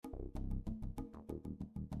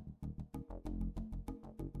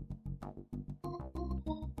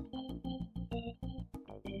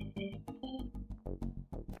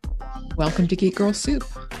Welcome to Geek Girl Soup.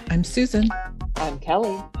 I'm Susan. I'm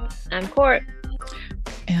Kelly. I'm Court.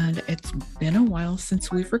 And it's been a while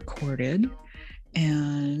since we've recorded.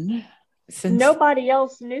 And since nobody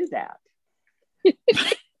else knew that.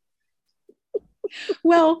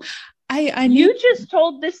 Well, I you just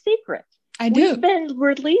told the secret. I do. We've been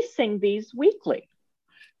releasing these weekly.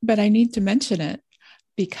 But I need to mention it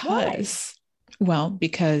because,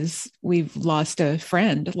 because we've lost a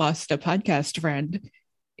podcast friend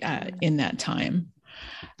in that time.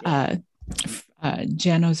 Jan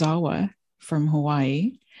Ozawa from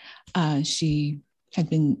Hawaii. She had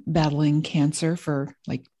been battling cancer for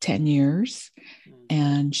like 10 years,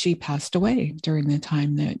 and she passed away during the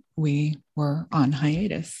time that we were on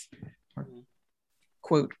hiatus. Or,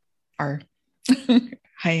 quote, our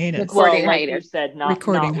hiatus. Recording hiatus. You said not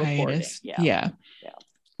recording not hiatus. Yeah.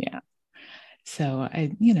 So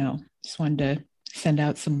I, just wanted to send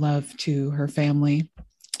out some love to her family,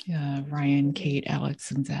 Ryan, Kate, Alex,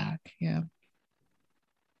 and Zach. Yeah.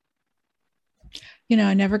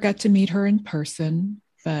 I never got to meet her in person,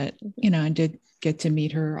 but, I did get to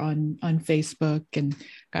meet her on Facebook and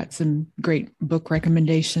got some great book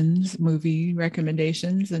recommendations, movie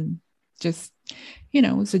recommendations, and just,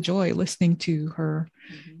 it was a joy listening to her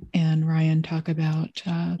and Ryan talk about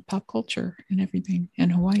pop culture and everything in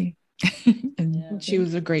Hawaii. And she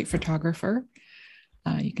was a great photographer.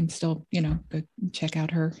 You can still, go check out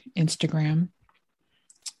her Instagram.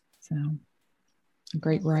 So, a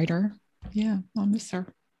great writer. Yeah, I'll miss her.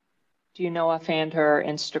 Do you know offhand her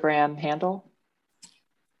Instagram handle?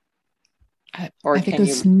 I think it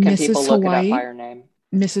was Mrs. Hawaii. It up by her name?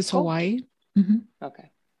 Mrs. Hawaii. Mm-hmm.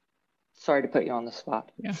 Okay. Sorry to put you on the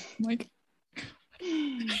spot. Yeah, like.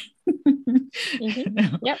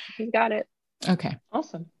 Yep, you got it. Okay.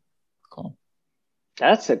 Awesome. Cool.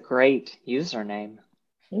 That's a great username.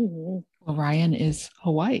 Well, Ryan is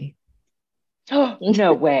Hawaii. Oh,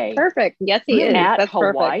 no way. Perfect. Yes, he is. At That's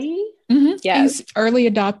Hawaii? Mm-hmm. Yes. He's early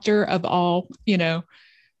adopter of all,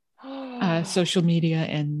 social media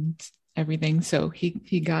and everything. So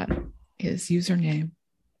he got his username.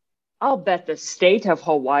 I'll bet the state of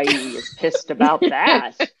Hawaii is pissed about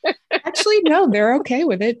that. Actually, no, they're okay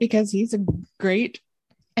with it because he's a great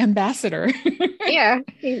ambassador. Yeah,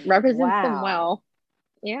 he represents them well.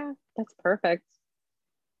 Yeah, that's perfect.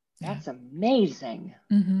 That's amazing.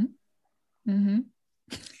 Mm-hmm. Mm-hmm.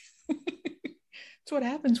 It's what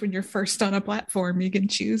happens when you're first on a platform. You can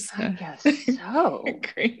choose. I guess so.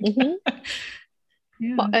 Great. Mm-hmm.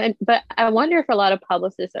 Yeah. Well, but I wonder if a lot of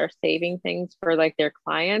publicists are saving things for like their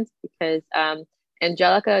clients, because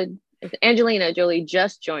Angelina Jolie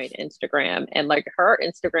just joined Instagram, and like her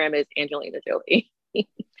Instagram is Angelina Jolie.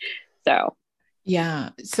 So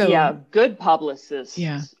good publicists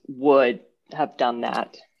would have done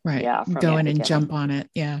that. Right. Yeah. Go in and jump on it.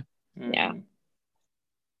 Yeah. Mm-hmm.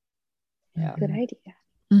 Yeah. Good idea.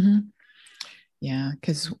 Mm-hmm. Yeah.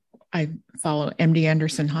 Because I follow MD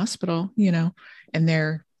Anderson Hospital, and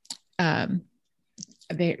they're not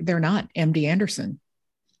MD Anderson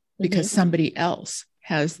because somebody else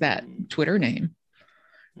has that Twitter name.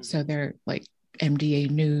 So they're like MDA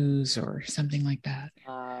News or something like that.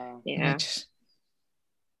 Which,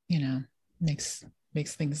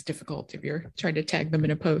 makes things difficult if you're trying to tag them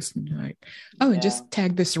in a post and you're like, and just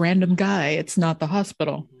tag this random guy. It's not the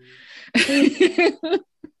hospital.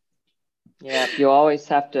 Yeah, you always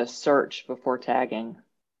have to search before tagging.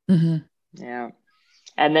 Mm-hmm. Yeah.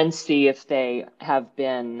 And then see if they have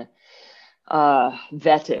been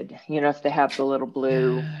vetted, if they have the little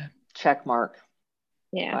blue check mark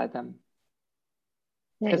by them.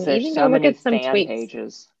 Because there's so many fan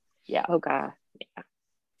pages. Yeah. Oh, God. Yeah.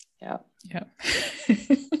 Yeah.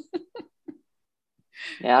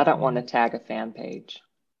 Yeah, I don't want to tag a fan page.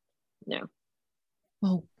 No.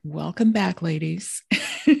 Well, welcome back, ladies.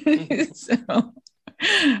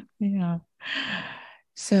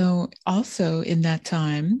 So also in that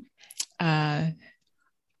time, it's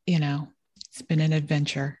been an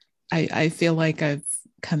adventure. I feel like I've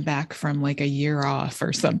come back from like a year off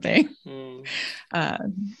or something,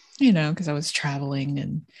 because I was traveling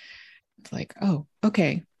and it's like, oh,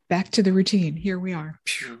 okay, back to the routine. Here we are.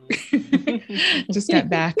 Just got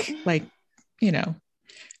back like,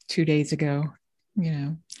 2 days ago,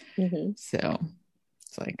 so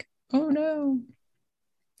it's like, oh no,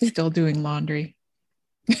 still doing laundry.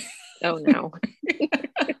 Oh no.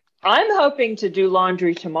 I'm hoping to do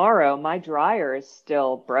laundry tomorrow. My dryer is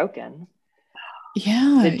still broken.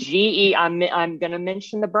 Yeah. The GE, I'm going to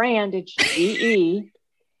mention the brand. It's GE.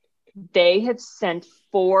 They had sent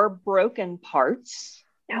 4 broken parts.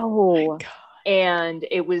 Oh. And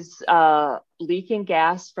it was leaking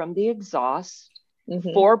gas from the exhaust.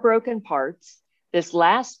 4 broken parts. This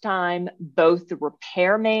last time, both the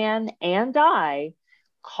repairman and I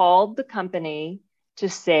called the company to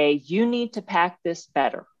say, you need to pack this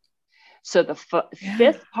better. So the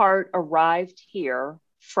 5th part arrived here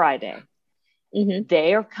Friday.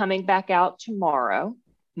 They are coming back out tomorrow,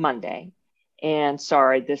 Monday. And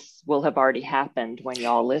sorry, this will have already happened when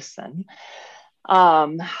y'all listen.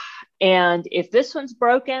 And if this one's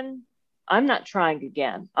broken, I'm not trying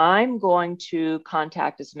again. I'm going to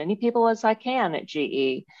contact as many people as I can at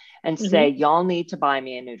GE and say, y'all need to buy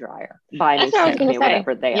me a new dryer. Send me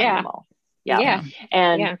whatever they have in the mall.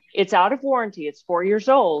 And it's out of warranty. It's 4 years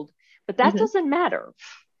old, but that doesn't matter.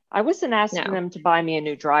 I wasn't asking them to buy me a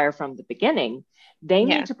new dryer from the beginning. They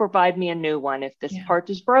need to provide me a new one if this part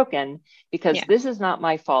is broken, because this is not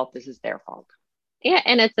my fault. This is their fault. Yeah,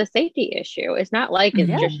 and it's a safety issue. It's not like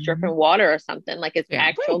it's just dripping water or something. Like it's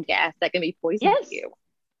actual gas that can be poisonous to you.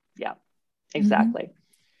 Yeah, exactly.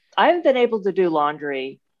 I haven't been able to do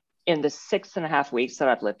laundry in the 6.5 weeks that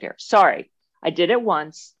I've lived here. Sorry, I did it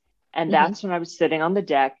once, and that's when I was sitting on the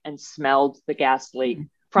deck and smelled the gas leak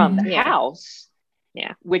from the house,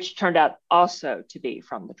 which turned out also to be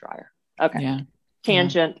from the dryer. Okay,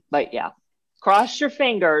 tangent, but cross your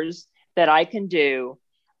fingers that I can do.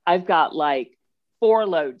 I've got like 4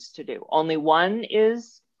 loads to do. Only one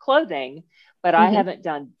is clothing, but I haven't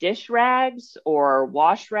done dish rags or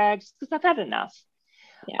wash rags because I've had enough.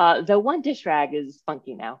 The one dish rag is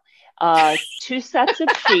funky now. 2 sets of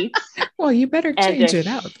sheets. Well, you better change it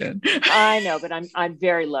out then. I know, but I'm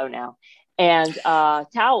very low now. And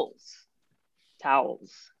towels.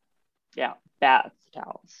 Yeah, bath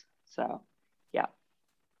towels. So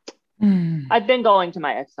I've been going to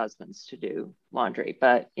my ex-husband's to do laundry,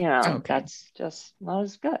 but that's just not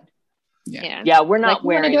as good. Yeah, we're not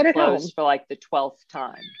wearing clothes for like the 12th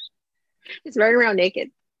time. Just running around naked.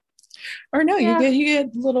 Or no, you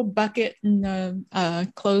get a little bucket and a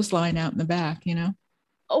clothesline out in the back,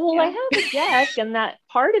 Oh, well, I have a deck, and that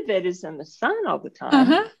part of it is in the sun all the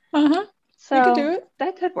time. So you could do it.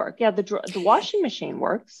 That could work. Yeah, the washing machine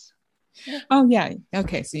works. Oh yeah.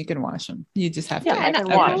 Okay, so you can wash them. You just have to. I can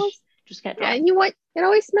wash. Just can't dry. And it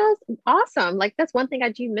always smells awesome. Like that's one thing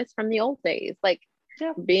I do miss from the old days. Like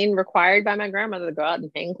being required by my grandmother to go out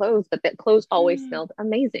and hang clothes, but that clothes always smelled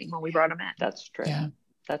amazing when we brought them in. That's true. Yeah,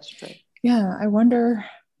 that's true. Yeah, I wonder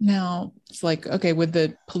now. It's like, okay, with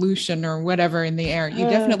the pollution or whatever in the air, you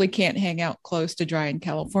definitely can't hang out close to dry in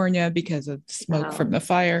California because of smoke from the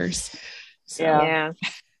fires. So, yeah.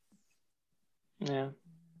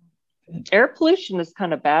 Air pollution is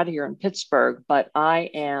kind of bad here in Pittsburgh, but I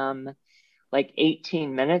am like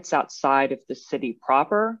 18 minutes outside of the city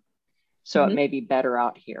proper. So it may be better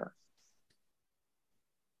out here.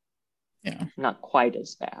 Yeah. Not quite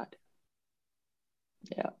as bad.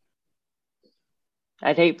 Yeah.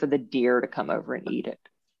 I'd hate for the deer to come over and eat it.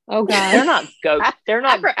 Oh God. They're not goats. They're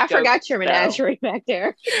not I forgot your menagerie back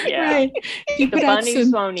there. Yeah. Right. The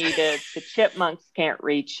bunnies won't eat it. The chipmunks can't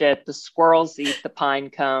reach it. The squirrels eat the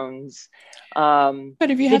pine cones.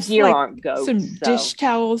 But if you have deer aren't goats, some dish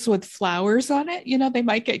towels with flowers on it, they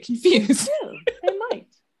might get confused. They might.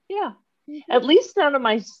 Yeah. At least none of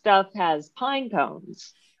my stuff has pine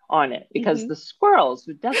cones on it, because the squirrels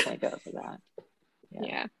would definitely go for that.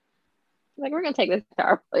 Yeah. Like, we're going to take this to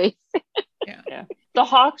our place. Yeah. The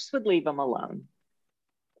hawks would leave them alone.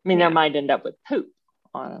 I mean, there might end up with poop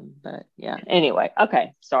on them, but Anyway,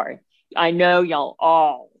 okay. Sorry. I know y'all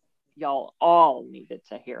all needed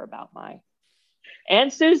to hear about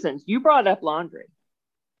and Susan's. You brought up laundry.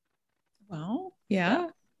 Well, yeah.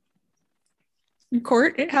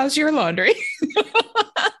 Court, how's your laundry?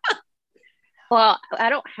 Well, I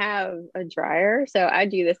don't have a dryer, so I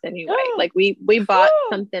do this anyway. Like we bought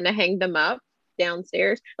something to hang them up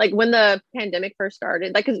downstairs. Like when the pandemic first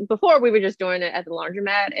started, like, because before we were just doing it at the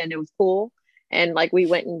laundromat and it was cool. And like we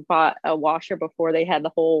went and bought a washer before they had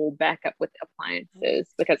the whole backup with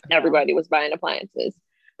appliances, because everybody was buying appliances.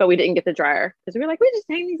 But we didn't get the dryer because we were like, we just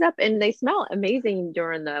hang these up, and they smell amazing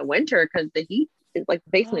during the winter because the heat is like,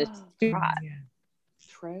 the basement is too hot. Yeah.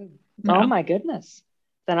 True. Oh my goodness.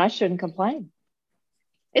 Then I shouldn't complain.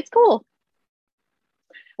 It's cool.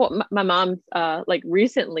 Well, my mom's like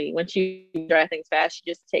recently, when she dry things fast, she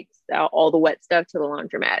just takes out all the wet stuff to the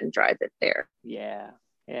laundromat and dries it there. Yeah,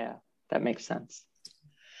 that makes sense.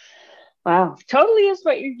 Wow, totally is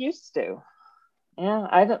what you're used to. Yeah,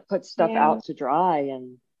 I haven't put stuff out to dry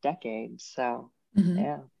in decades, so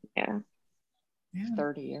yeah,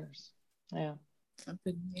 30 years. Yeah,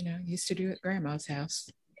 something used to do at grandma's house.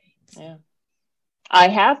 Yeah. I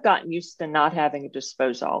have gotten used to not having a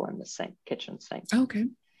disposal in the kitchen sink. Okay.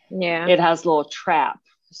 Yeah. It has a little trap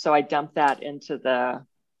So I dump that into the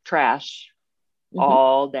trash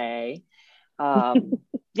all day.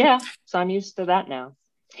 Yeah, so I'm used to that now.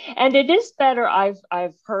 And it is better.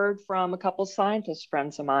 I've heard from a couple scientist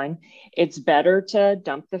friends of mine, it's better to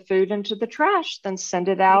dump the food into the trash than send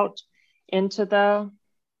it out into the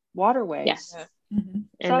waterways. Yes. Mhm.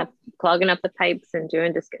 And clogging up the pipes and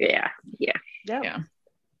doing this. Yeah.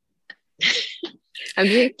 I'm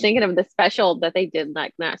just thinking of the special that they did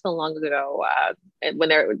like not so long ago, when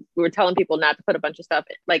we were telling people not to put a bunch of stuff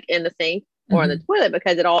like in the sink or in the toilet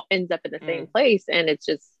because it all ends up in the same place, and it's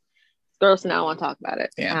just gross, and I don't want to talk about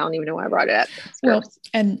it. I don't even know why I brought it up. Well,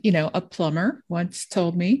 and a plumber once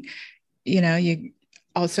told me, you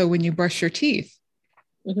also, when you brush your teeth,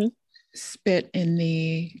 spit in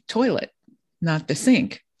the toilet, not the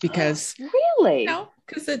sink, because really,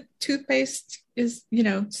 because the toothpaste is,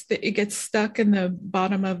 it gets stuck in the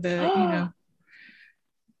bottom of the,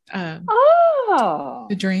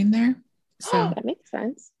 the drain there. So that makes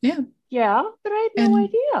sense. Yeah, but I had no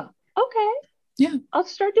idea. Okay. Yeah, I'll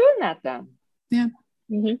start doing that then. Yeah.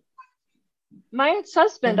 My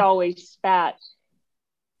ex-husband always spat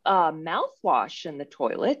mouthwash in the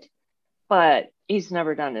toilet, but he's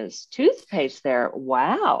never done his toothpaste there.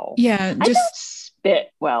 Wow. Yeah, I don't spit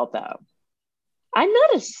well though. I'm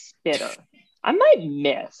not a spitter. I might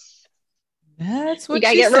miss. That's what you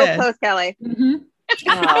gotta get real close, Kelly.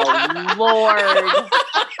 Oh Lord.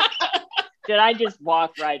 Did I just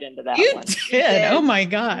walk right into that one? You did. Oh my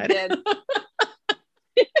God.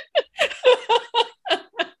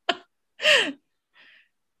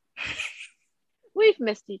 We've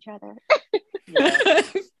missed each other.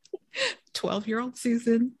 12-year-old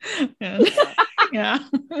Susan. Yeah.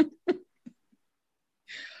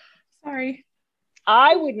 Sorry.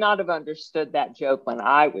 I would not have understood that joke when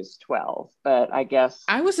I was 12, but I guess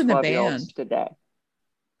I was in a band today.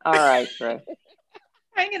 All right, Trey.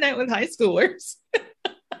 Hanging out with high schoolers.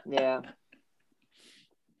 Yeah.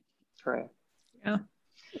 True. Yeah.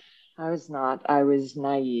 I was not. I was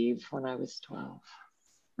naive when I was 12.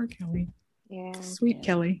 Poor Kelly. Yeah. Sweet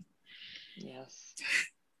Kelly. Yes.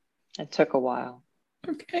 It took a while.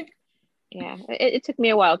 Okay. Yeah. It took me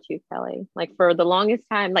a while too, Kelly. Like for the longest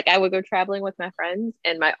time, like I would go traveling with my friends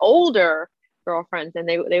and my older girlfriends, and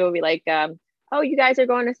they would be like, oh, you guys are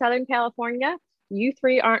going to Southern California? You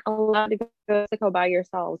three aren't allowed to go to Mexico by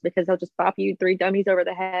yourselves because they'll just pop you three dummies over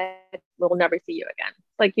the head. We'll never see you again.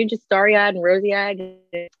 Like you're just starry-eyed and rosy-eyed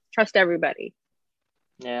and trust everybody.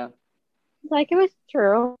 Yeah. Like it was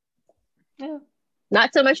true. Yeah.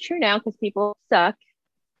 Not so much true now because people suck.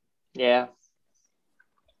 Yeah.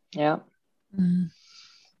 Yeah.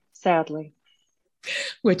 Sadly.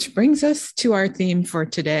 Which brings us to our theme for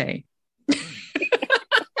today.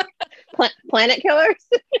 Planet killers.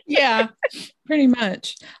 Yeah, pretty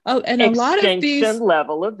much. Oh, and a lot of these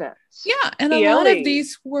level events. Yeah, and a lot of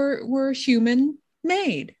these were human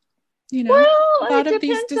made. Well, a lot of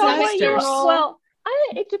these disasters.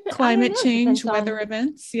 It depends. Climate change, weather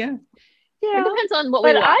events. Yeah. Yeah, it depends on what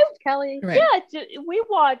we watch, Kelly. Right. Yeah, we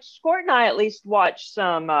watched. Court and I at least watched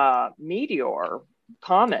some meteor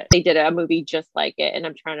comet. They did a movie just like it, and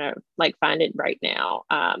I'm trying to like find it right now.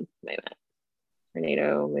 Wait a minute.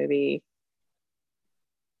 Tornado movie.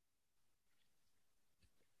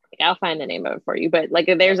 I'll find the name of it for you, but like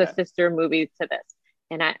there's a sister movie to this,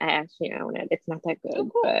 and I actually own it. It's not that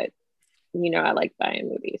good, but I like buying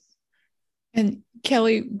movies. And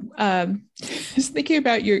Kelly, just thinking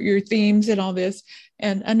about your themes and all this,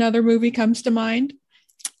 and another movie comes to mind,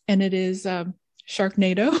 and it is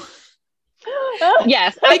Sharknado.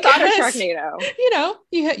 Yes, I thought of Sharknado.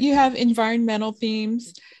 You have environmental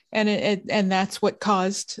themes, and that's what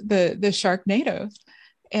caused the Sharknado,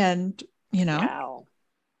 and Wow.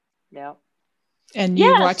 Yeah. And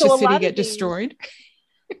you watch a city get destroyed.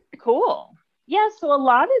 Cool. Yeah. So a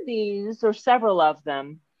lot of these, or several of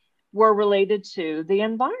them, were related to the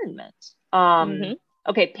environment.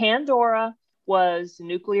 Okay. Pandora was a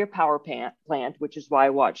nuclear power plant, which is why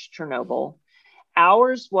I watched Chernobyl.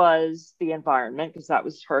 Ours was the environment because that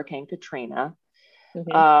was Hurricane Katrina.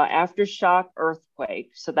 Aftershock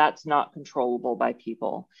earthquake. So that's not controllable by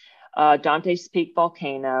people. Dante's Peak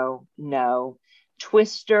volcano. No.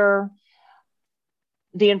 Twister.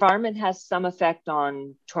 The environment has some effect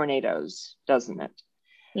on tornadoes, doesn't it?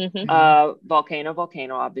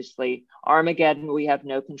 Volcano, obviously. Armageddon, we have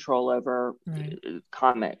no control over.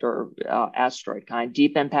 Comet or asteroid kind.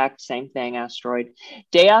 Deep impact, same thing, asteroid.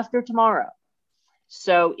 Day after tomorrow.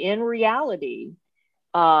 So in reality,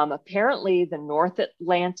 apparently the North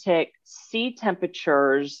Atlantic sea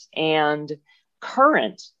temperatures and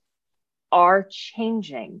current are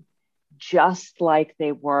changing just like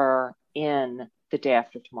they were in the day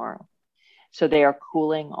after tomorrow. So they are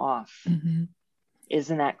cooling off. Mm-hmm.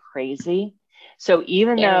 Isn't that crazy? So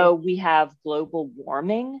even though we have global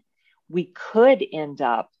warming, we could end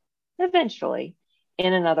up eventually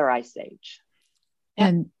in another ice age.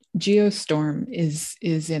 And geostorm is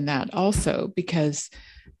in that also, because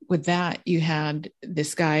with that you had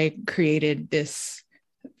this guy created this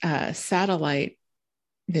satellite,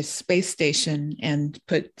 this space station, and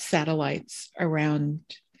put satellites around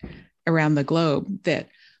the globe that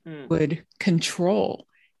would control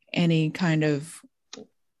any kind of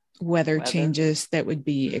weather changes that would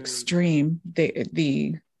be extreme.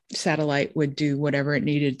 The satellite would do whatever it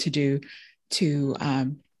needed to do to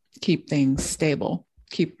keep things stable,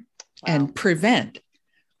 and prevent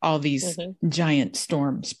all these giant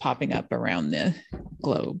storms popping up around the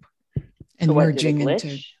globe and so merging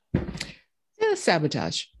into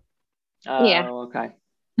sabotage. Oh, okay.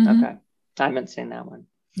 Mm-hmm. Okay. I haven't seen that one.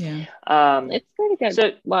 Yeah. It's pretty good.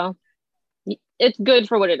 So, well, it's good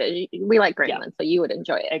for what it is. We like Greenland, so you would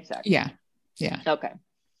enjoy it. Exactly. Yeah. Yeah. Okay.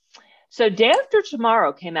 So Day After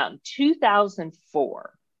Tomorrow came out in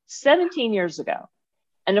 2004, 17 years ago.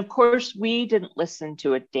 And of course, we didn't listen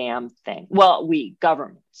to a damn thing. Well,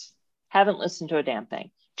 governments haven't listened to a damn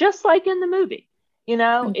thing, just like in the movie. You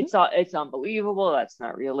know, it's unbelievable. That's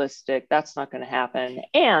not realistic. That's not going to happen.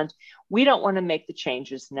 And we don't want to make the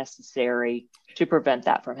changes necessary to prevent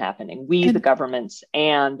that from happening. The governments,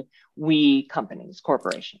 and we companies,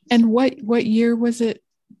 corporations. And what year was it?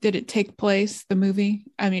 Did it take place, the movie?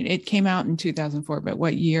 I mean, it came out in 2004, but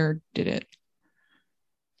what year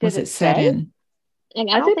was it set in? And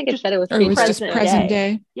I don't think it said it was. Or it was just present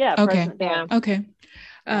day? Yeah. Okay. Present day. Okay.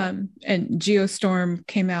 And Geostorm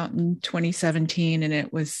came out in 2017, and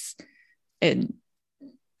it was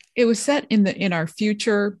set in our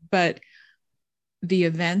future, but the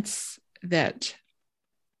events that,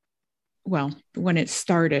 well, when it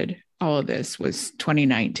started, all of this was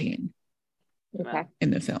 2019. Okay.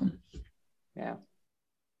 In the film. Yeah.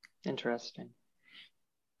 Interesting.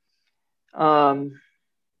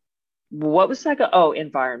 What was that?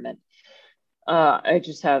 Environment. I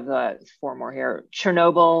just have 4 more here.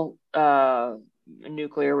 Chernobyl,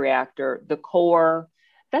 nuclear reactor, the core.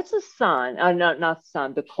 That's the sun. No, not the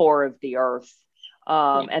sun. The core of the Earth.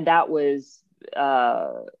 And that was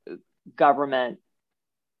government,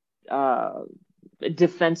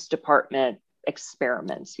 Defense Department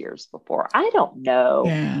experiments years before. I don't know.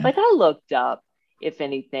 Yeah. Like, I looked up if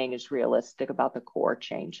anything is realistic about the core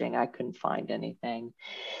changing. I couldn't find anything.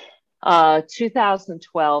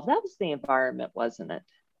 2012, that was the environment, wasn't it?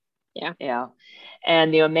 Yeah.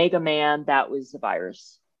 And the Omega Man, that was the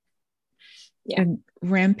virus. Yeah. And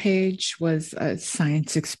Rampage was a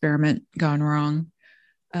science experiment gone wrong.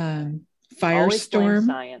 Firestorm.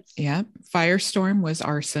 Science. Yeah. Firestorm was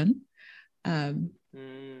arson.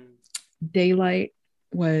 Daylight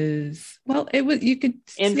was, well, it was, you could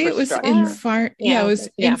see it was it was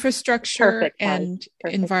infrastructure. Perfect. And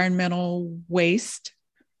environmental waste.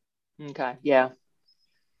 Okay. Yeah.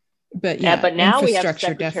 But but now we have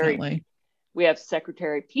we have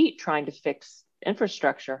Secretary Pete trying to fix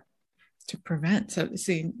infrastructure to prevent. So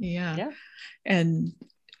and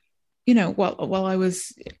while I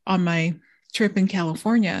was on my trip in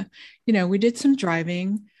California, we did some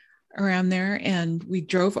driving around there, and we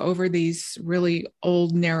drove over these really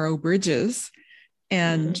old narrow bridges,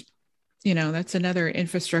 and that's another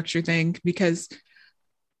infrastructure thing, because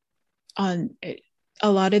on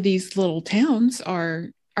a lot of these little towns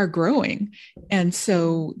are growing, and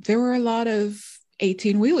so there were a lot of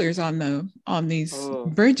 18-wheelers on these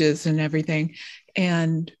bridges and everything,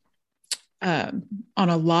 and on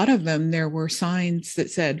a lot of them there were signs that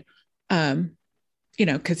said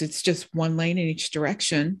because it's just one lane in each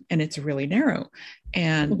direction and it's really narrow,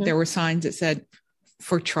 and there were signs that said,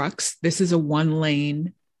 for trucks, this is a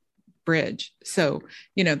 1-lane bridge, so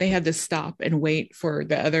they had to stop and wait for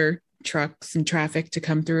the other trucks and traffic to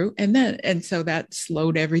come through, and so that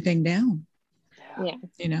slowed everything down.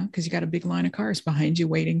 Because you got a big line of cars behind you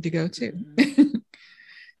waiting to go too.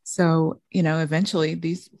 So eventually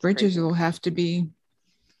these bridges will have to be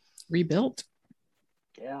rebuilt.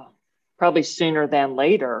 Yeah, probably sooner than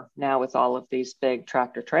later now, with all of these big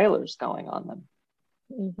tractor trailers going on them.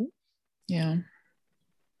 Yeah.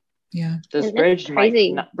 Those bridges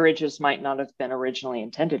might not have been originally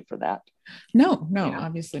intended for that. No,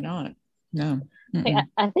 obviously not. No.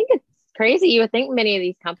 I think it's crazy. You would think many of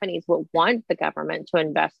these companies would want the government to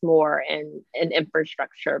invest more in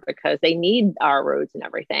infrastructure, because they need our roads and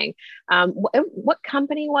everything. What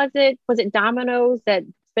company was it? Was it Domino's that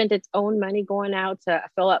spent its own money going out to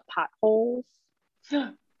fill up potholes?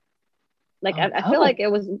 Like, Oh, I feel like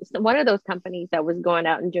it was one of those companies that was going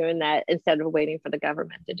out and doing that instead of waiting for the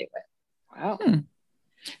government to do it. Wow.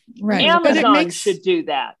 Right. Amazon should do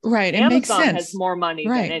that. Right. It Amazon makes sense. has more money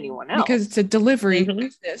than anyone else. Because it's a delivery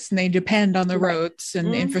business and they depend on the roads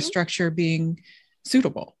and infrastructure being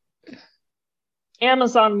suitable.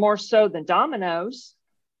 Amazon more so than Domino's.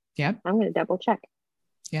 Yep. I'm going to double check.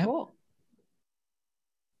 Yeah. Cool.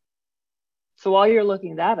 So while you're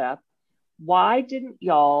looking that up, why didn't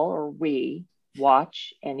y'all or we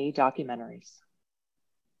watch any documentaries?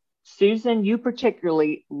 Susan, you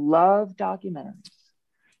particularly love documentaries.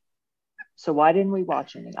 So why didn't we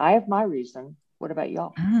watch any? I have my reason. What about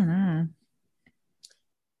y'all? I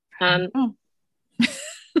don't know.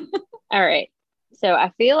 All right. So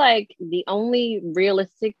I feel like the only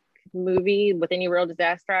realistic movie with any real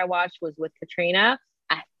disaster I watched was with Katrina.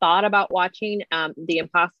 I thought about watching The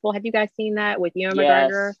Impossible. Have you guys seen that with Ewan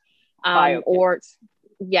McGregor? Or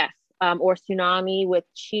Tsunami with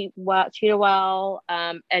Cheetah Ejiofor.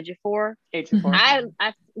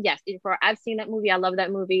 Ejiofor. I've seen that movie. I love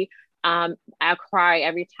that movie. I cry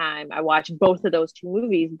every time I watch both of those two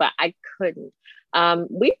movies, but I couldn't.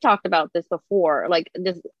 We've talked about this before. Like,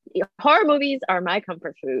 horror movies are my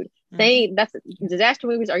comfort food. Disaster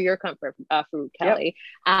movies are your comfort food, Kelly.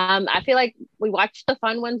 Yep. I feel like we watch the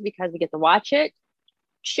fun ones because we get to watch it.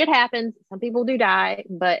 Shit happens. Some people do die,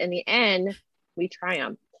 but in the end, we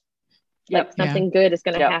triumph. Like, something good is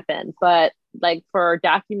going to happen. But like for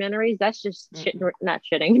documentaries, that's just not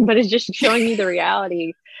shitting, but it's just showing you the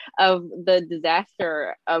reality of the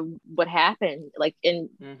disaster of what happened. Like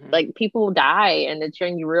like people die, and it's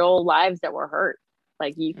showing you real lives that were hurt.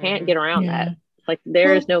 Like you can't get around that. Like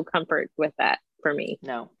there is no comfort with that for me.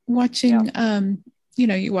 No. Watching,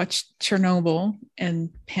 you watch Chernobyl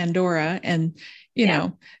and Pandora, and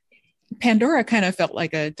know, Pandora kind of felt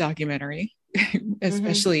like a documentary,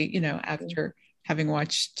 especially after having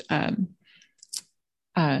watched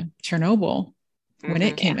Chernobyl when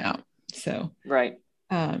it came out. So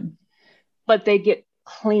but they get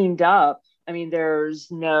cleaned up. I mean,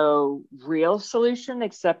 there's no real solution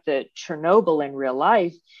except that Chernobyl in real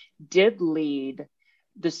life did lead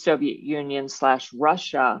the Soviet Union /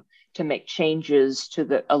 Russia to make changes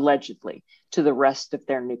allegedly to the rest of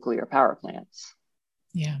their nuclear power plants.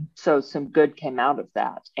 Yeah. So some good came out of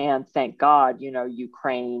that. And thank God,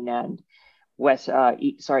 Ukraine and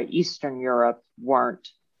Eastern Europe weren't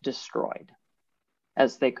destroyed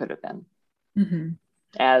as they could have been,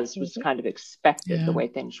 as was kind of expected the way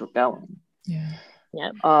things were going.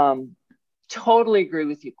 Totally agree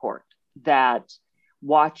with you, Court, that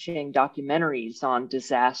watching documentaries on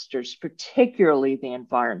disasters, particularly the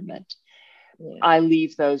environment, I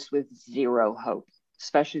leave those with zero hope,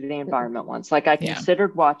 especially the environment ones. Like I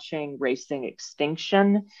considered watching Racing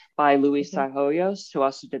Extinction by Luis Hoyos, who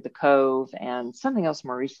also did The Cove and something else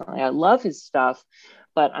more recently. I love his stuff,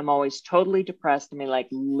 but I'm always totally depressed. I mean, like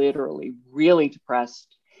literally really depressed.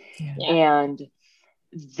 And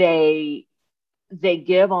they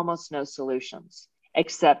give almost no solutions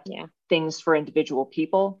except things for individual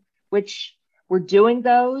people, which we're doing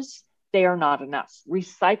those. They are not enough.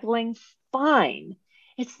 Recycling, fine.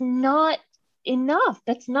 It's not enough.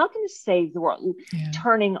 That's not going to save the world.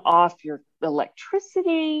 Turning off your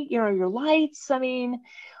electricity, your lights. I mean,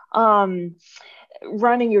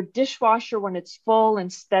 running your dishwasher when it's full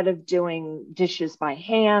instead of doing dishes by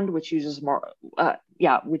hand, which uses more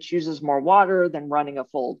water than running a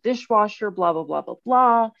full dishwasher, blah, blah, blah, blah,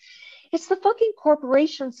 blah. It's the fucking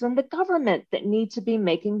corporations and the government that need to be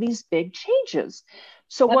making these big changes.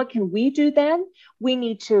 So what can we do then? We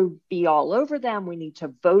need to be all over them. We need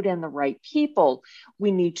to vote in the right people.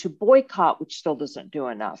 We need to boycott, which still doesn't do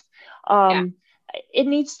enough. It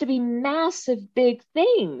needs to be massive, big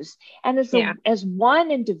things. And as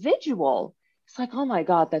one individual, it's like, oh my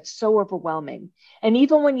God, that's so overwhelming. And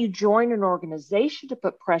even when you join an organization to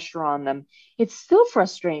put pressure on them, it's still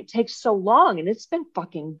frustrating. It takes so long, and it's been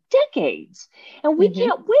fucking decades. And we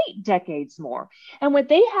can't wait decades more. And when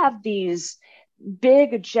they have these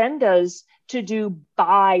big agendas to do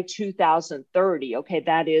by 2030, okay,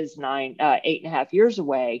 that is 8.5 years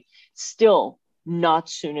away, still not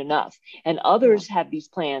soon enough. And others have these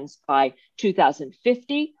plans by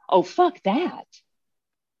 2050. Oh, fuck that.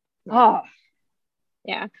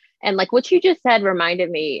 Yeah. And like what you just said reminded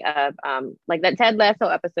me of like that Ted Lasso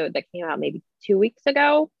episode that came out maybe 2 weeks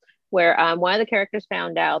ago, where one of the characters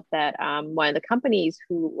found out that one of the companies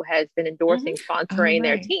who has been endorsing, sponsoring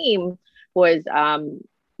their team was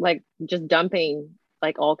like just dumping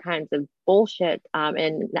like all kinds of bullshit.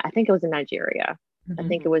 And I think it was in Nigeria. I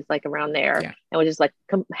think it was like around there, and was just like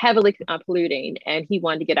heavily polluting. And he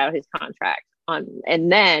wanted to get out of his contract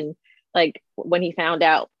and then like when he found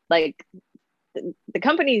out, like the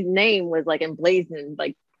company's name was like emblazoned,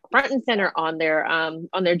 like front and center on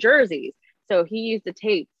their jerseys. So he used the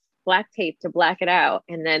tape, black tape, to black it out.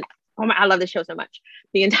 And then, oh my, I love this show so much.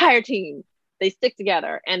 The entire team, they stick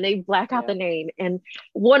together and they black out the name. And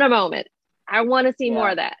what a moment. I want to see more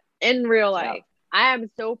of that in real life. I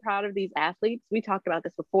am so proud of these athletes. We talked about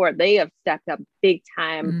this before. They have stepped up big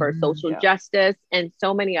time for social justice and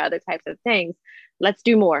so many other types of things. Let's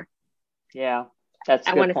do more. Yeah, that's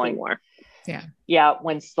a good point. See more. Yeah,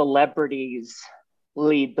 when celebrities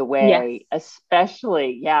lead the way,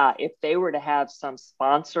 especially, if they were to have some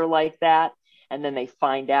sponsor like that, and then they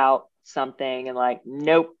find out something and like,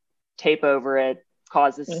 nope, tape over it,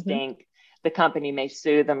 causes stink. The company may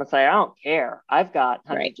sue them and say, I don't care. I've got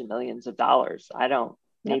hundreds of millions of dollars. I don't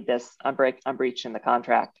need this. I'm breaching the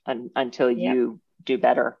contract until you do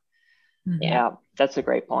better. Yeah, that's a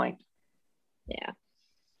great point. Yeah.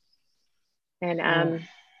 And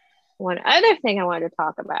one other thing I wanted to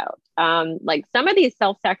talk about, like some of these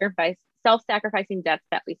self-sacrificing deaths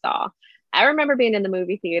that we saw. I remember being in the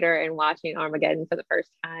movie theater and watching Armageddon for the first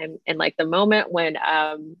time, and like the moment when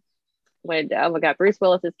oh my God, Bruce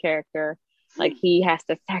Willis's character, like he has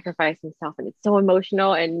to sacrifice himself, and it's so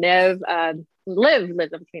emotional. And Liv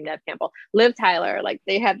lives between Nev Campbell, Liv Tyler, like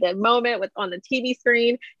they have that moment on the TV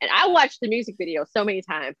screen, and I watched the music video so many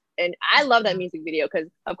times, and I love that music video because,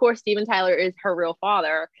 of course, Steven Tyler is her real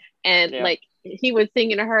father, and like he was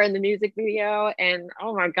singing to her in the music video, and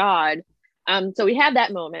oh my God, so we had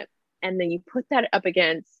that moment, and then you put that up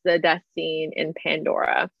against the death scene in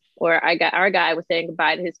Pandora, where our guy was saying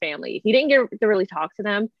goodbye to his family. He didn't get to really talk to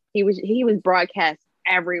them. He was broadcast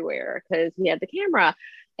everywhere because he had the camera.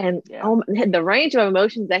 And the range of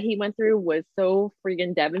emotions that he went through was so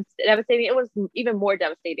freaking devastating. It was even more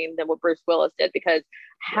devastating than what Bruce Willis did, because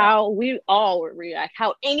how we all would react,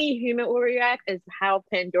 how any human will react, is how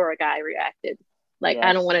Pandora guy reacted. Like,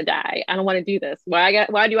 I don't want to die. I don't want to do this. Why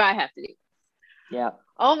do I have to do this? Yeah.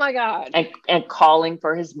 Oh my God. And calling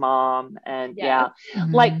for his mom. And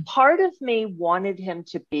like part of me wanted him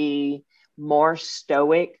to be more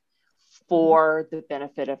stoic for the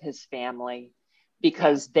benefit of his family,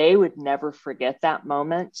 because they would never forget that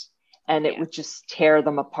moment, and it would just tear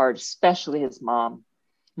them apart, especially his mom,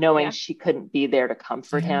 knowing she couldn't be there to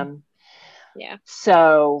comfort him. Yeah.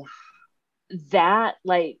 So that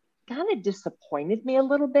like kind of disappointed me a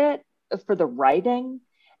little bit for the writing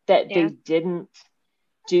that they didn't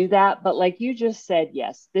do that. But like you just said,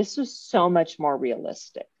 yes, this was so much more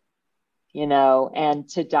realistic, and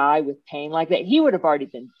to die with pain like that, he would have already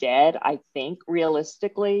been dead, I think,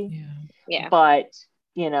 realistically. Yeah. But,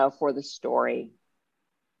 for the story,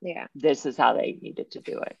 this is how they needed to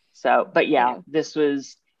do it. So, but this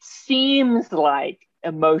seems like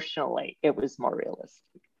emotionally it was more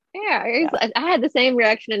realistic. Yeah. I had the same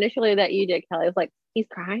reaction initially that you did, Kelly. I was like, he's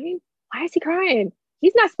crying? Why is he crying?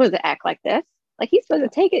 He's not supposed to act like this. Like, he's supposed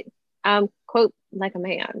to take it, quote, like a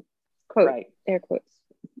man, quote, air quotes,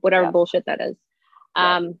 whatever bullshit that is.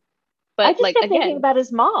 But I just kept thinking about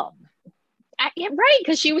his mom. Right,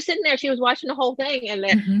 because she was sitting there, she was watching the whole thing, and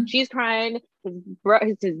then she's crying.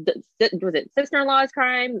 Was it sister-in-law is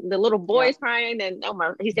crying? The little boy is crying, and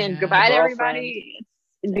he's saying goodbye to everybody.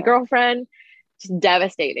 The girlfriend, just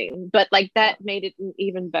devastating. But like that made it an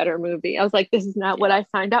even better movie. I was like, this is not what I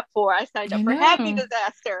signed up for. I signed up for happy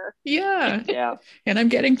disaster. Yeah. And I'm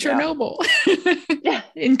getting Chernobyl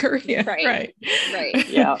in Korea. Right.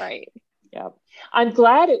 Yeah. I'm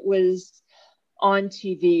glad it was on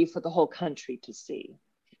TV for the whole country to see,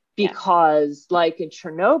 because like in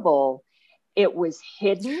Chernobyl, it was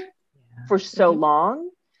hidden for so long.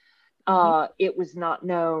 It was not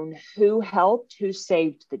known who helped, who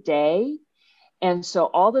saved the day. And so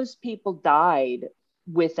all those people died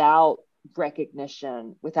without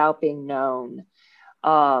recognition, without being known.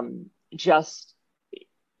 Just,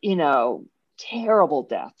 terrible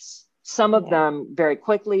deaths. Some of them very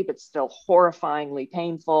quickly, but still horrifyingly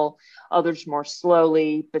painful. Others more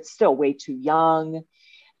slowly, but still way too young.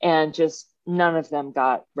 And just none of them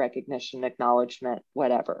got recognition, acknowledgement,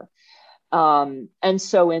 whatever. And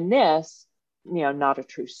so in this, not a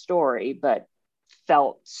true story, but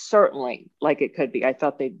felt certainly like it could be. I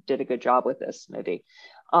thought they did a good job with this movie.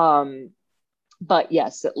 But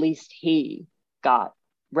yes, at least he got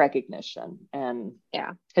recognition, and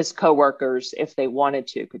his coworkers, if they wanted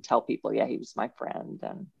to, could tell people, he was my friend,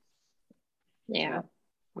 and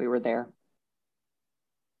we were there.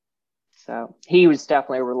 So he was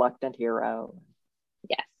definitely a reluctant hero.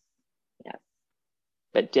 Yes.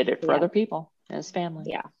 But did it for other people and his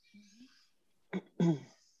family.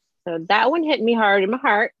 So that one hit me hard in my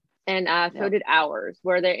heart. And so did Ours.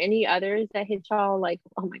 Were there any others that hit y'all like,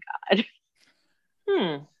 oh my God?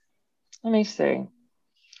 Let me see.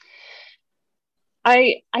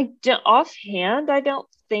 I don't offhand, I don't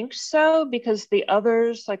think so, because the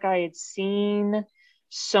others, like, I had seen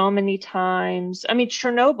so many times. I mean,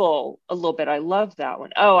 Chernobyl a little bit. I love that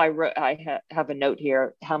one. Oh, I have a note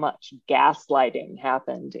here how much gaslighting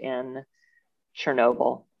happened in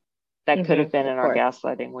Chernobyl. That could have been in our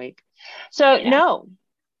gaslighting week. So no,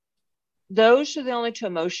 those are the only two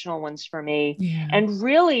emotional ones for me. Yeah. And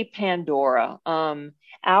really Pandora.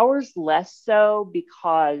 Ours less so,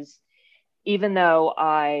 because even though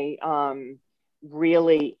I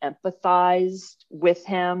really empathized with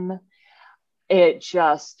him, it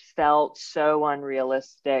just felt so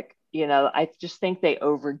unrealistic. You know, I just think they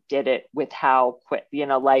overdid it with how quick, you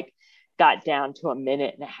know, like got down to a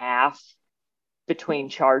minute and a half between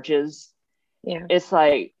charges. Yeah. It's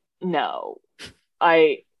like, no,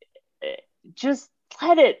 I just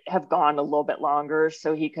let it have gone a little bit longer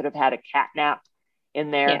so he could have had a cat nap in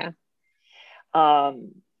there.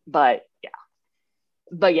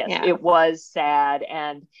 But yes, it was sad,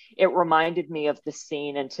 and it reminded me of the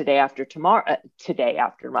scene in The Day After Tomorrow.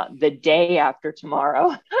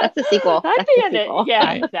 That's a sequel.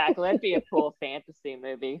 Exactly. That'd be a cool fantasy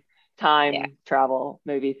movie, time travel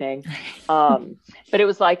movie thing. But it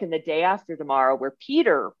was like in The Day After Tomorrow, where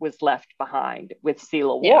Peter was left behind with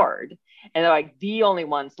Celia Ward, and they're like the only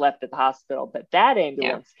ones left at the hospital. But that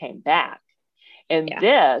ambulance came back. And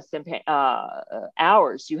this,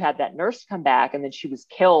 Ours, you had that nurse come back, and then she was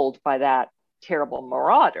killed by that terrible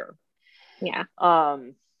marauder. Yeah.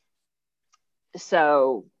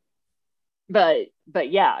 So, but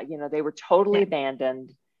yeah, you know, they were totally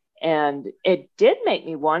abandoned. And it did make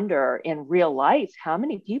me wonder in real life, how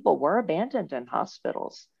many people were abandoned in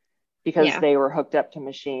hospitals because they were hooked up to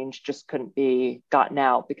machines, just couldn't be gotten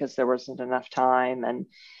out because there wasn't enough time. And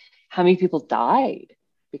how many people died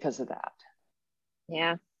because of that?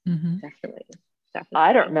 Yeah, definitely.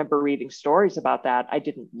 I don't remember reading stories about that. I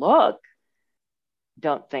didn't look.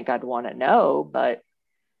 Don't think I'd want to know, but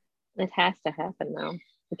it has to happen though.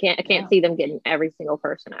 I can't see them getting every single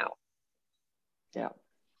person out. Yeah.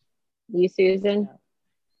 You, Susan?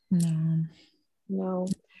 No.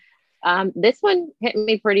 This one hit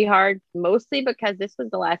me pretty hard, mostly because this was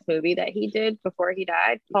the last movie that he did before he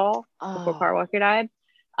died, before Paul Walker died.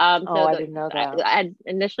 I didn't know that. I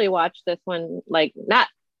initially watched this one, like, not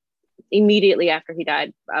immediately after he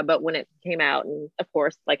died, but when it came out, and of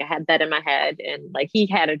course, like, I had that in my head, and like he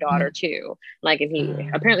had a daughter too, like, and he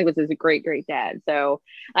apparently was a great dad. So,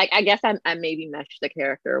 like, I guess I maybe meshed the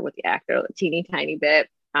character with the actor a teeny tiny bit,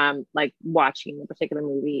 like watching the particular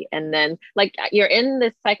movie, and then like you're in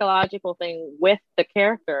this psychological thing with the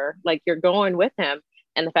character, like you're going with him,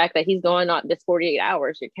 and the fact that he's going on this 48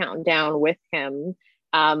 hours, you're counting down with him.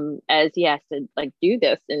 As he has to like do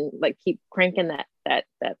this and like keep cranking that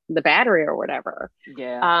the battery or whatever.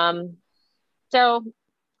 So,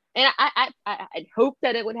 and I'd hoped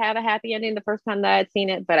that it would have a happy ending the first time that I'd seen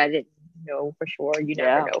it, but I didn't know for sure. You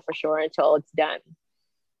never know for sure until it's done.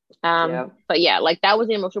 But yeah, like that was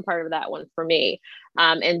the emotional part of that one for me.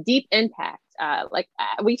 And Deep Impact,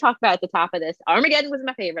 we talked about at the top of this, Armageddon was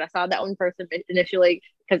my favorite. I saw that one first initially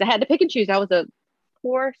because I had to pick and choose. I was a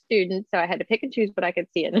poor student, so I had to pick and choose what I could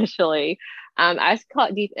see initially. I saw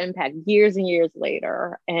Deep Impact years and years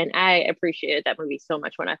later, and I appreciated that movie so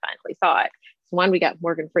much when I finally saw it. So one, we got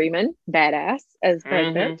Morgan Freeman, badass as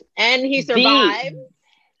president, and he survived.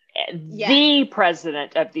 The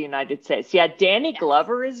president of the United States. Yeah, Danny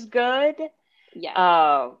Glover is good.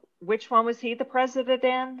 Yeah. Which one was he the president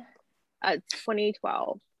in?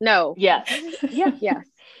 2012. No. Yes.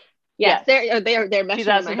 Yes, they're messing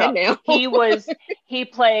in my head now. he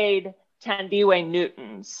played Tandiwe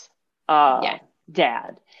Newton's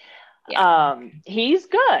dad. He's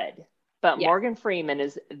good, but Morgan Freeman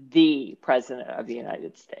is the president of the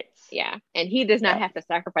United States. Yeah, and he does not have to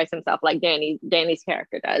sacrifice himself like Danny's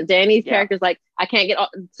character does. Danny's character's like, I can't get all.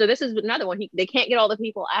 So this is another one. They can't get all the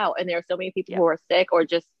people out, and there are so many people who are sick or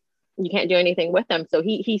just you can't do anything with them. So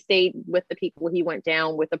he stayed with the people. He went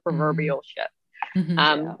down with the proverbial ship.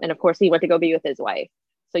 And of course he went to go be with his wife.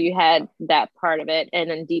 So you had that part of it. And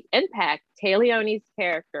then Deep Impact, Tay Leone's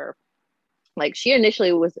character, like she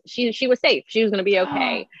initially was, she was safe. She was going to be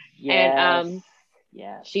okay. And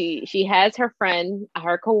she has her friend,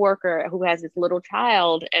 her coworker who has this little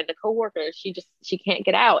child, and the coworker, she can't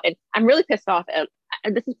get out. And I'm really pissed off at,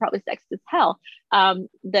 and this is probably sexist as hell.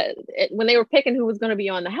 When they were picking who was going to be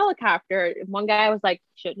on the helicopter, one guy was like,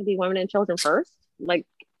 shouldn't it be women and children first? Like,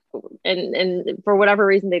 and for whatever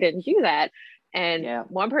reason they didn't do that, and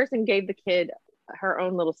one person gave the kid her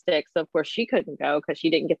own little stick. So of course she couldn't go because she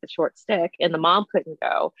didn't get the short stick, and the mom couldn't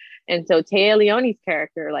go. And so Taya Leone's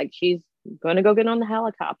character, like, she's gonna go get on the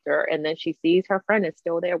helicopter, and then she sees her friend is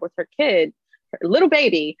still there with her kid, her little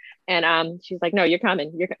baby, and she's like, no, you're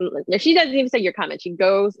coming. She doesn't even say you're coming. She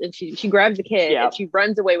goes and she grabs the kid and she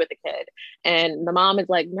runs away with the kid. And the mom is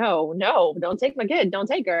like, no, don't take my kid, don't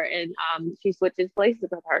take her. And she switches places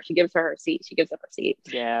with her. She gives her seat. She gives up her seat.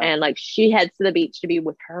 Yeah. And like she heads to the beach to be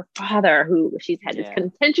with her father, who she's had this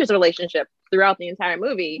contentious relationship throughout the entire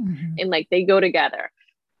movie, and like they go together.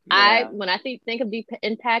 When I think of Deep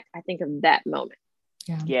Impact, I think of that moment.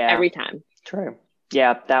 Yeah. Every time. True.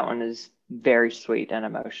 Yeah, that one is very sweet and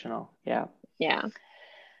emotional. Yeah,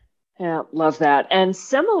 love that. And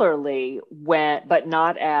similarly, but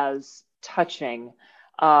not as touching,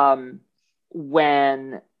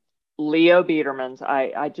 when Leo Biederman's,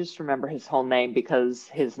 I just remember his whole name because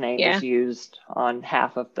his name is used on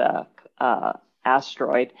half of the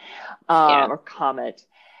asteroid or comet,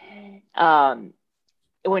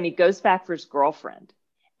 when he goes back for his girlfriend,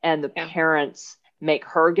 and the parents make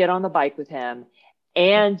her get on the bike with him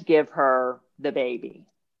and give her the baby.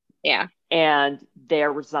 Yeah. And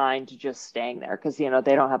they're resigned to just staying there because, they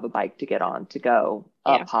don't have a bike to get on to go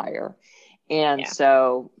up higher. And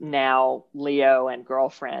so now Leo and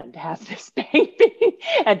girlfriend have this baby,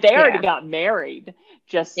 and they already got married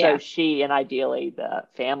just so she and ideally the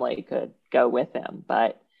family could go with him.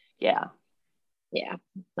 But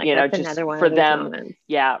like, that's just another one for them. Moments.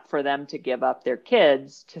 For them to give up their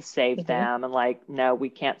kids to save them, and like, no, we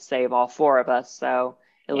can't save all four of us. So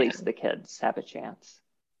at least the kids have a chance.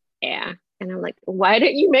 Yeah. And I'm like, why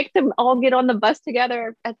didn't you make them all get on the bus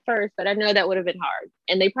together at first? But I know that would have been hard.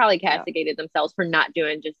 And they probably castigated themselves for not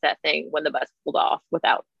doing just that thing when the bus pulled off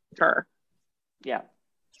without her. Yeah.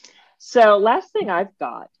 So last thing I've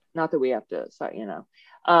got, not that we have to,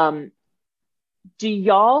 do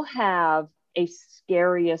y'all have a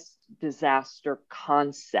scariest disaster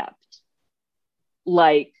concept?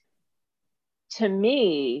 Like, to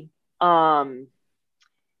me,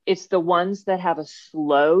 it's the ones that have a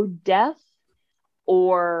slow death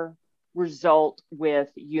or result with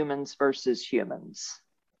humans versus humans.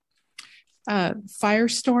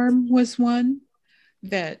 Firestorm was one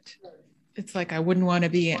that it's like I wouldn't want to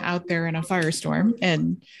be out there in a firestorm.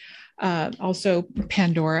 And also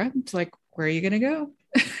Pandora, it's like, where are you going to go?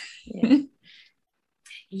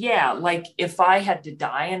 Yeah, like if I had to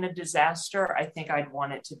die in a disaster, I think I'd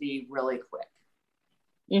want it to be really quick.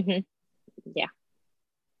 Yeah.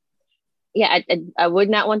 Yeah, I would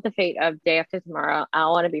not want the fate of Day After Tomorrow. I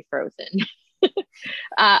want to be frozen.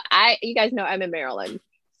 You guys know I'm in Maryland,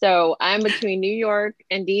 so I'm between New York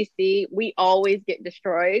and DC. We always get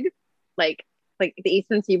destroyed. Like the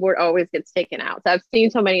Eastern Seaboard always gets taken out. So I've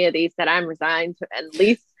seen so many of these that I'm resigned to at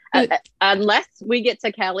least, unless we get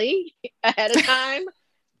to Kelly ahead of time,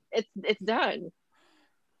 it's done.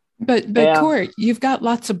 But Court, you've got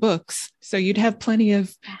lots of books, so you'd have plenty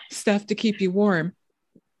of stuff to keep you warm.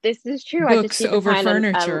 This is true. Books over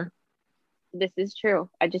furniture. This is true.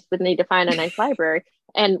 I just would need to find a nice library.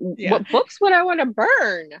 And what books would I want to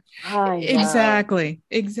burn? Exactly.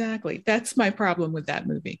 That's my problem with that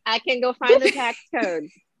movie. I can go find the tax code.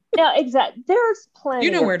 Yeah, exactly. There's plenty.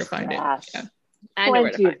 You know where to find it. Yeah.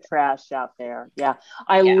 Plenty of trash out there. Yeah,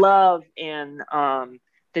 I love in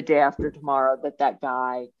The Day After Tomorrow that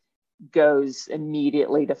guy goes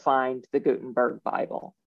immediately to find the Gutenberg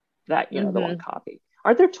Bible. That the one copy.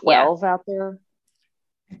 Are there 12 out there?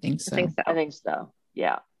 I think so. I think so.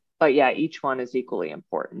 Yeah. But each one is equally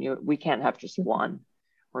important. We can't have just one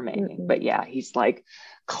remaining. But he's like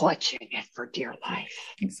clutching it for dear life.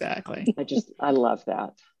 Exactly. I love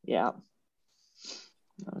that. Yeah.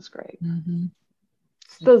 That was great.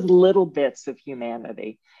 Those little bits of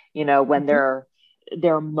humanity, when there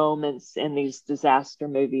are moments in these disaster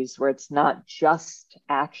movies where it's not just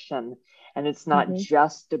action. And it's not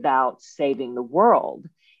just about saving the world.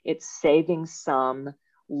 It's saving some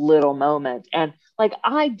little moment. And like,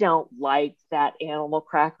 I don't like that animal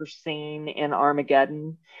cracker scene in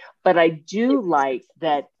Armageddon, but I do like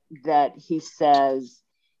that he says,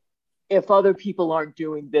 if other people aren't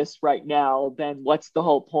doing this right now, then what's the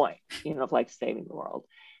whole point, of like saving the world?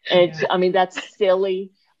 And I mean, that's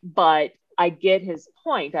silly, but I get his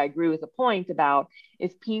point. I agree with the point about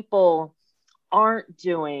if people aren't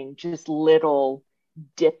doing just little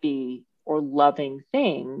dippy or loving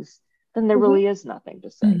things, then there really is nothing to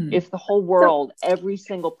say. If the whole world, every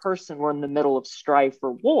single person were in the middle of strife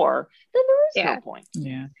or war, then there is no point.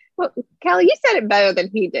 Yeah. Well, Kelly, you said it better than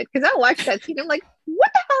he did, because I watched that scene. I'm like,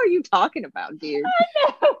 what the hell are you talking about, dude? I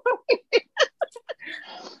know.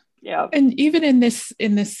 Yeah. And even in this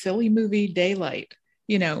silly movie Daylight,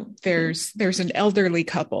 there's an elderly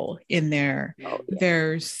couple in there. Oh, yeah.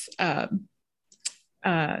 There's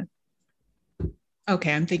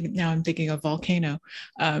okay, I'm thinking of Volcano,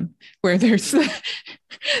 where there's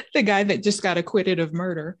the guy that just got acquitted of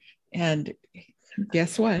murder, and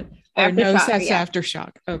guess what? Or no, that's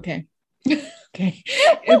Aftershock. Okay. Okay.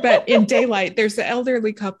 But in Daylight, there's the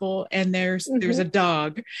elderly couple and there's a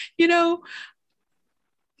dog.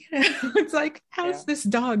 It's like, how's this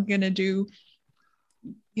dog gonna do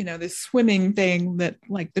this swimming thing that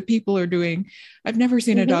like the people are doing? I've never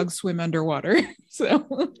seen a dog swim underwater. So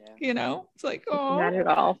it's like, oh, not at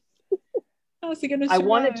all. How's he gonna survive?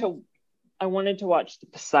 I wanted to watch the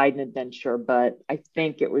Poseidon Adventure, but I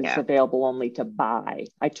think it was available only to buy.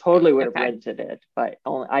 I totally would have rented it, but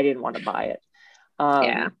I didn't want to buy it. But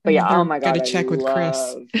yeah, oh my God. Gotta check with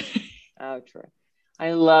Chris. Oh, true.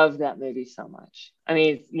 I love that movie so much. I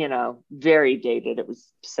mean, very dated. It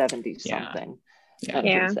was 70 something,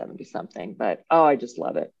 1970 something, but I just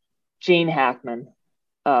love it. Gene Hackman.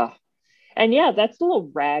 And that's a little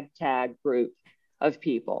ragtag group of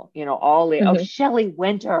people, Shelley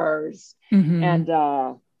Winters and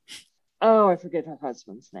I forget her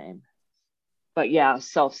husband's name, but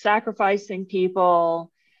self-sacrificing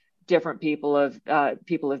people, different people of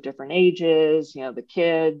different ages, the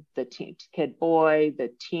kid boy,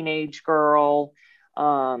 the teenage girl,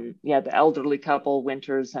 the elderly couple,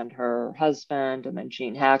 Winters and her husband, and then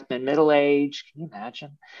Gene Hackman, middle age. Can you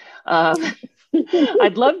imagine?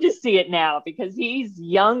 I'd love to see it now because he's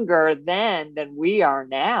younger then than we are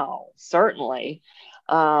now, certainly.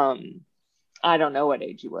 I don't know what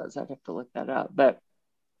age he was. I'd have to look that up. But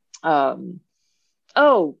Roddy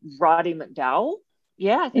McDowell.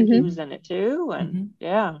 Yeah, I think he was in it too. And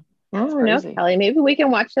Oh no, Kelly. Maybe we can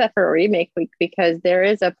watch that for a remake week because there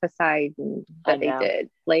is a Poseidon that they did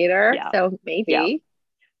later. Yeah. So maybe.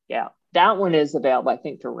 Yeah, that one is available, I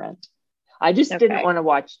think, to rent. I just didn't want to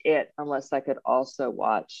watch it unless I could also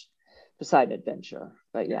watch Poseidon Adventure.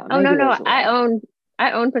 But yeah. Oh no, I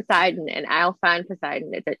own Poseidon, and I'll find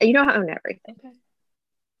Poseidon. I own everything. Okay.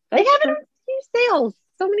 They have it on huge sales.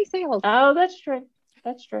 So many sales. Oh, that's true.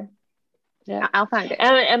 Yeah, I'll find it.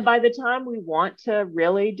 And by the time we want to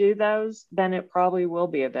really do those, then it probably will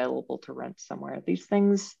be available to rent somewhere. These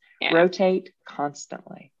things rotate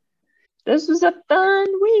constantly. This was a fun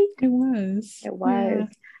week. It was. Yeah.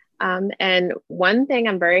 And one thing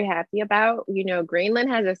I'm very happy about, Greenland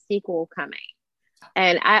has a sequel coming.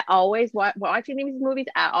 And I always watching these movies,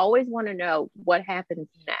 I always want to know what happens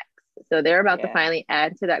next. So they're about to finally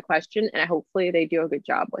add to that question, and hopefully they do a good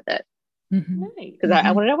job with it. Because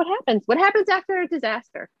I want to know what happens. What happens after a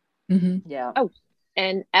disaster? Yeah. Oh,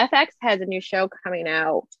 and FX has a new show coming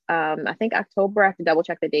out. I think October. I have to double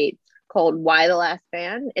check the date. Called Why the Last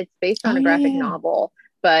Man. It's based on a graphic novel,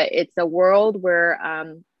 but it's a world where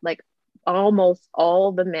almost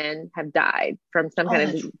all the men have died from some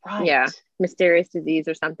kind of mysterious disease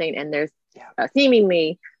or something, and there's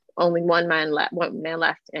seemingly only one man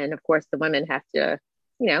left, and of course the women have to,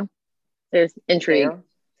 there's intrigue.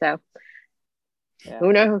 So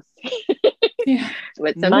who knows?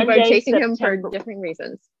 But some people are chasing him for different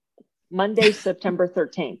reasons. Monday, September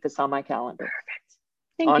 13th. It's on my calendar. Perfect.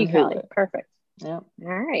 Thank you, Kelly. Perfect. Yeah. All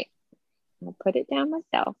right. I'll put it down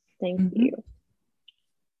myself. Thank you.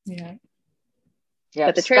 Yeah.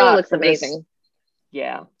 But the trailer looks amazing.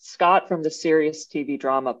 Scott from the Serious TV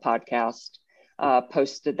Drama podcast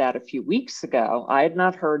posted that a few weeks ago. I had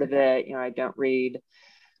not heard of it. I don't read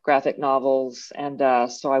graphic novels. And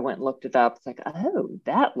so I went and looked it up. It's like, oh,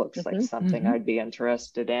 that looks like something I'd be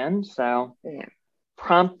interested in. So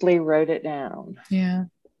promptly wrote it down. Yeah.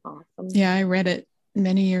 Awesome. Yeah, I read it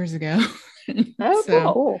many years ago.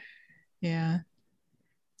 Cool. Yeah.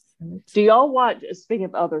 Do y'all watch, speaking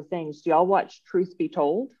of other things, do y'all watch Truth Be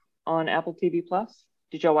Told on Apple TV Plus?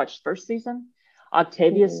 Did y'all watch the first season?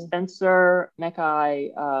 Octavia Spencer,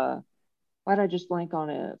 Mekhi, why did I just blank on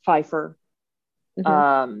it? Pfeiffer.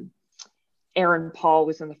 Aaron Paul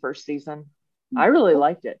was in the first season. I really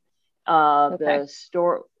liked it. The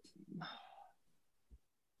story,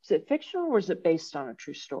 is it fictional or is it based on a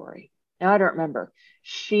true story? Now I don't remember.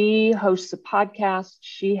 She hosts a podcast.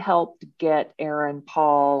 She helped get Aaron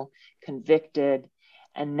Paul convicted,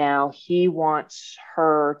 and now he wants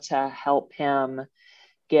her to help him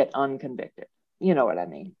get unconvicted. You know what I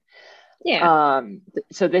mean? Yeah.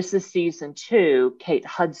 So this is season 2. Kate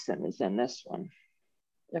Hudson is in this one.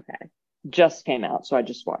 Okay. Just came out, so I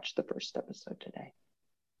just watched the first episode today.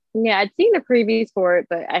 Yeah, I'd seen the previews for it,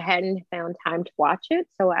 but I hadn't found time to watch it,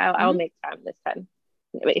 so I'll make time this time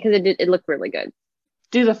because it looked really good.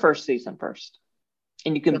 Do the first season first.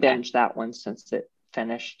 And you can Okay. binge that one since it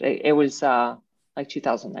finished. It was like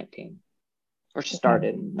 2019, or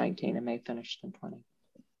started in 19 and may finished in 20.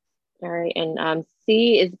 All right. And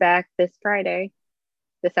C is back this Friday,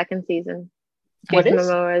 the second season. What Jason is?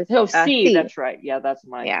 Momoa is Oh, C. C. That's right. Yeah, that's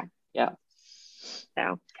my. Yeah. Yeah.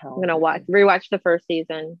 So I'm gonna rewatch the first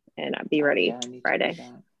season and be ready Yeah, I need to Friday. do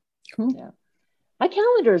that. Cool. Yeah. My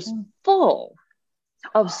calendar's full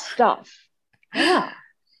of stuff. Yeah.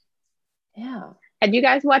 Yeah. Have you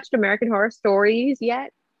guys watched American Horror Stories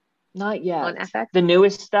yet Not yet. on FX? The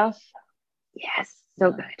newest stuff? Yes. So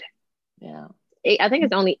No. good. Yeah. I think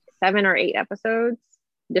it's only 7 or 8 episodes,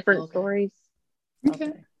 different stories.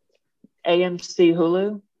 Okay. AMC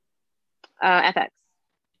Hulu? FX.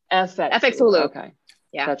 FX Hulu. Okay.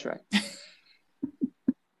 Yeah. That's right.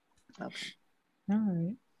 Okay. All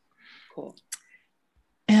right. Cool.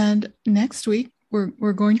 And next week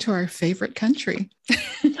we're going to our favorite country.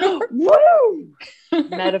 Woo!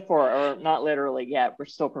 Metaphor, or not literally yet. We're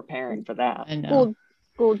still preparing for that. I know.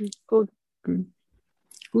 Good. Good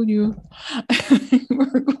you.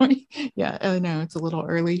 We're going. Yeah, I know it's a little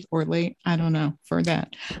early or late. I don't know for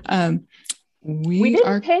that. We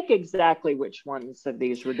didn't pick exactly which ones of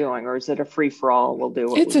these we're doing, or is it a free for all? We'll do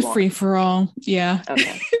what it's we a want. free for all. Yeah.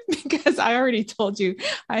 Okay. Because I already told you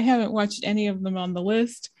I haven't watched any of them on the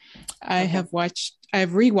list. I've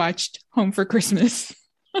rewatched Home for Christmas.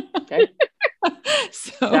 Okay.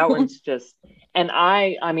 So that one's just, and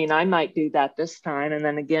I mean, I might do that this time, and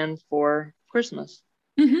then again for Christmas.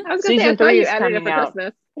 Mm-hmm. I was going to say, Season 3 is you coming it for out.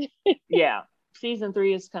 Christmas. Yeah. Season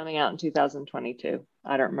 3 is coming out in 2022.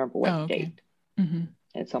 I don't remember what date. Mm-hmm.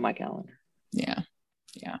 It's on my calendar. Yeah.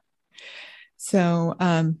 So,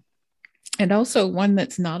 and also one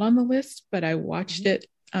that's not on the list, but I watched it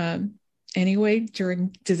anyway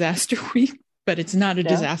during disaster week, but it's not a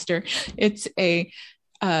disaster. It's a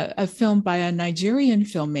film by a Nigerian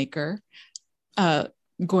filmmaker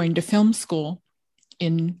going to film school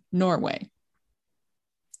in Norway.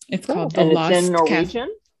 It's called The Lost It's in Norwegian?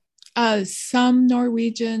 Some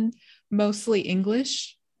Norwegian, mostly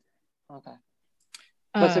English. Okay.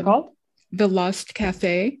 What's it called? The Lost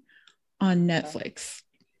Cafe on Netflix.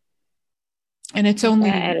 And it's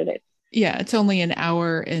only it's only an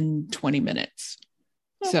hour and 20 minutes.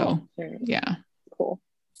 So yeah. Cool.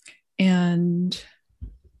 And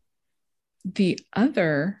the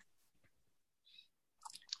other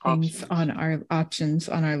things on our options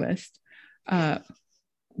on our list,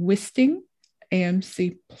 Wisting,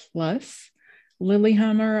 AMC Plus,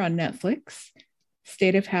 Lilyhammer on Netflix,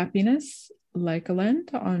 State of Happiness,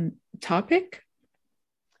 Lycaland on Topic.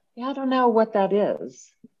 Yeah, I don't know what that is,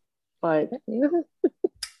 but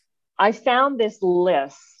I found this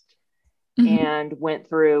list and went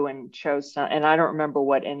through and chose some, and I don't remember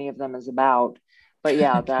what any of them is about, but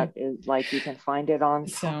yeah, that is like, you can find it on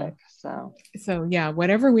Topic. So yeah,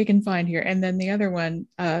 whatever we can find here. And then the other one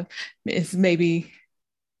is maybe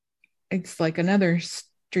it's like another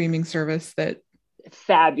streaming service that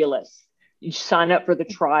fabulous. You sign up for the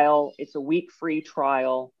trial. It's a week free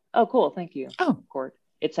trial. Oh, cool. Thank you. Oh, Court.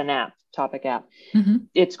 It's an app, Topic app.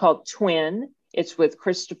 It's called Twin. It's with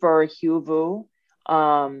Christopher Huvu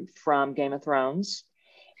from Game of Thrones.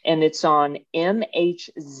 And it's on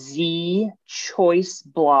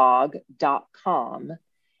mhzchoiceblog.com.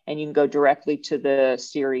 And you can go directly to the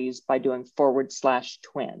series by doing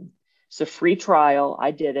 /twin. It's a free trial. I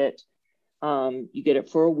did it. You get it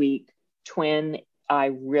for a week. Twin, I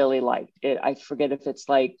really liked it. I forget if it's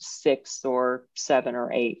like 6 or 7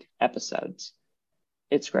 or 8 episodes.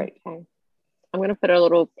 It's great. Okay. I'm going to put a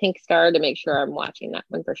little pink star to make sure I'm watching that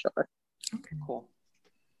one for sure. Okay, cool.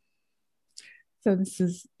 So this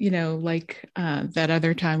is, like that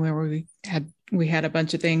other time where we had a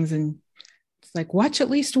bunch of things and it's like, watch at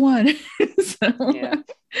least one.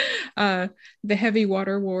 The Heavy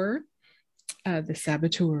Water War, The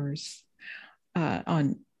Saboteurs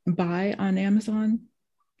on Amazon.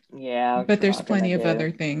 Yeah. But there's plenty of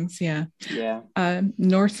other things. Yeah. Yeah.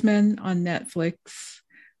 Norsemen on Netflix,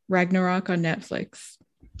 Ragnarok on Netflix.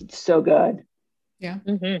 It's so good. Yeah.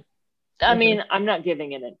 I mean, I'm not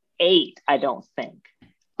giving it an 8, I don't think,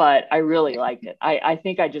 but I really liked it. I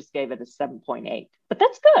think I just gave it a 7.8, but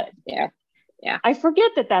that's good. Yeah. I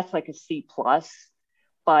forget that that's like a C+,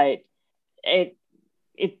 but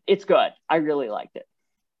it's good. I really liked it.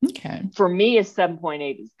 Okay. For me, a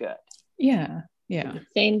 7.8 is good. Yeah.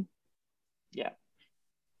 Same. Yeah.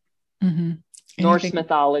 Norse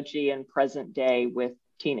mythology and present day with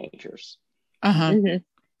teenagers. Okay.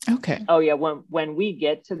 Oh yeah. When we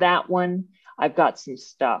get to that one, I've got some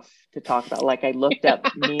stuff to talk about. Like I looked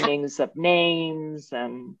up meanings of names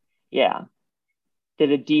and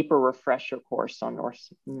did a deeper refresher course on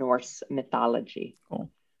Norse mythology. Cool.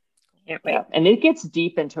 Can't wait. Yeah. And it gets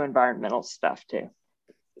deep into environmental stuff too.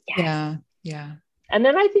 Yeah. Yeah. And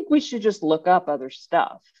then I think we should just look up other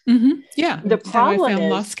stuff. Yeah. The That's how I problem found is,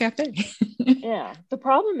 Lost Cafe. yeah, the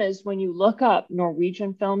problem is when you look up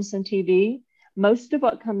Norwegian films and TV, most of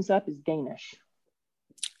what comes up is Danish.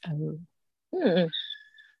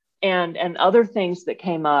 And other things that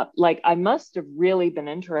came up, like I must have really been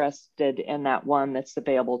interested in that one that's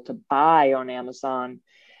available to buy on Amazon,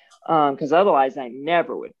 because otherwise I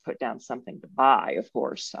never would put down something to buy. Of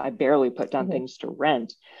course, I barely put down things to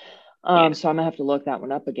rent. So I'm gonna have to look that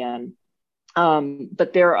one up again.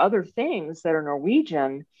 But there are other things that are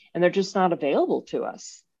Norwegian and they're just not available to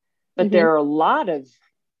us. But there are a lot of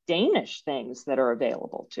Danish things that are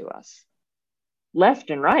available to us left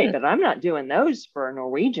and right, but I'm not doing those for a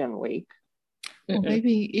Norwegian week. Well,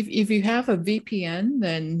 maybe if you have a VPN,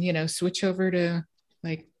 then, you know, switch over to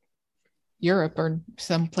like Europe or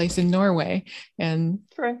someplace in Norway and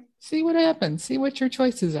see what happens. See what your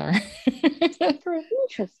choices are.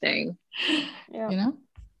 Interesting. Yeah. You know?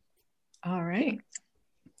 All right.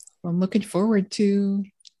 Well, I'm looking forward to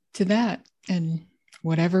that and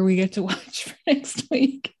whatever we get to watch for next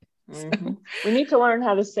week. So. We need to learn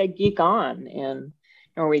how to say geek on in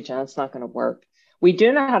Norwegian. It's not going to work. We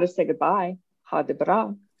do know how to say goodbye. Ha det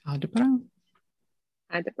bra. Ha det bra.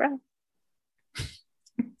 Ha det bra.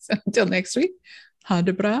 So until next week, ha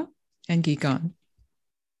det bra and geek on.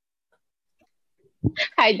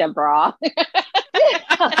 Hi, Debra.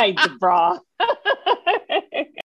 Hi, Debra.